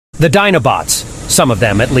The Dinobots, some of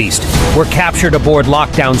them at least, were captured aboard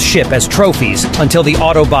Lockdown's ship as trophies until the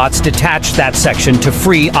Autobots detached that section to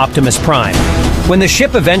free Optimus Prime. When the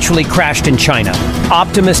ship eventually crashed in China,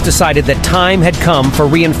 Optimus decided that time had come for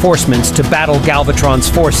reinforcements to battle Galvatron's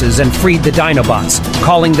forces and freed the Dinobots,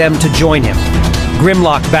 calling them to join him.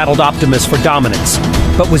 Grimlock battled Optimus for dominance,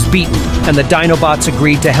 but was beaten, and the Dinobots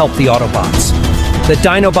agreed to help the Autobots. The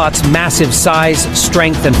Dinobots' massive size,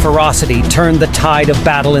 strength, and ferocity turned the tide of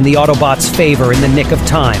battle in the Autobots' favor in the nick of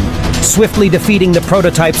time, swiftly defeating the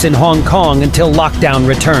prototypes in Hong Kong until Lockdown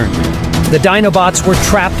returned. The Dinobots were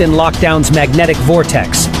trapped in Lockdown's magnetic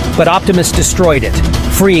vortex, but Optimus destroyed it,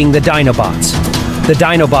 freeing the Dinobots. The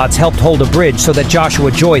Dinobots helped hold a bridge so that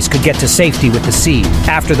Joshua Joyce could get to safety with the Seed.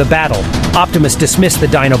 After the battle, Optimus dismissed the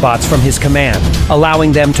Dinobots from his command,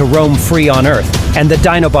 allowing them to roam free on Earth, and the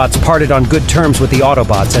Dinobots parted on good terms with the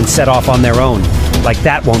Autobots and set off on their own. Like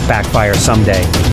that won't backfire someday.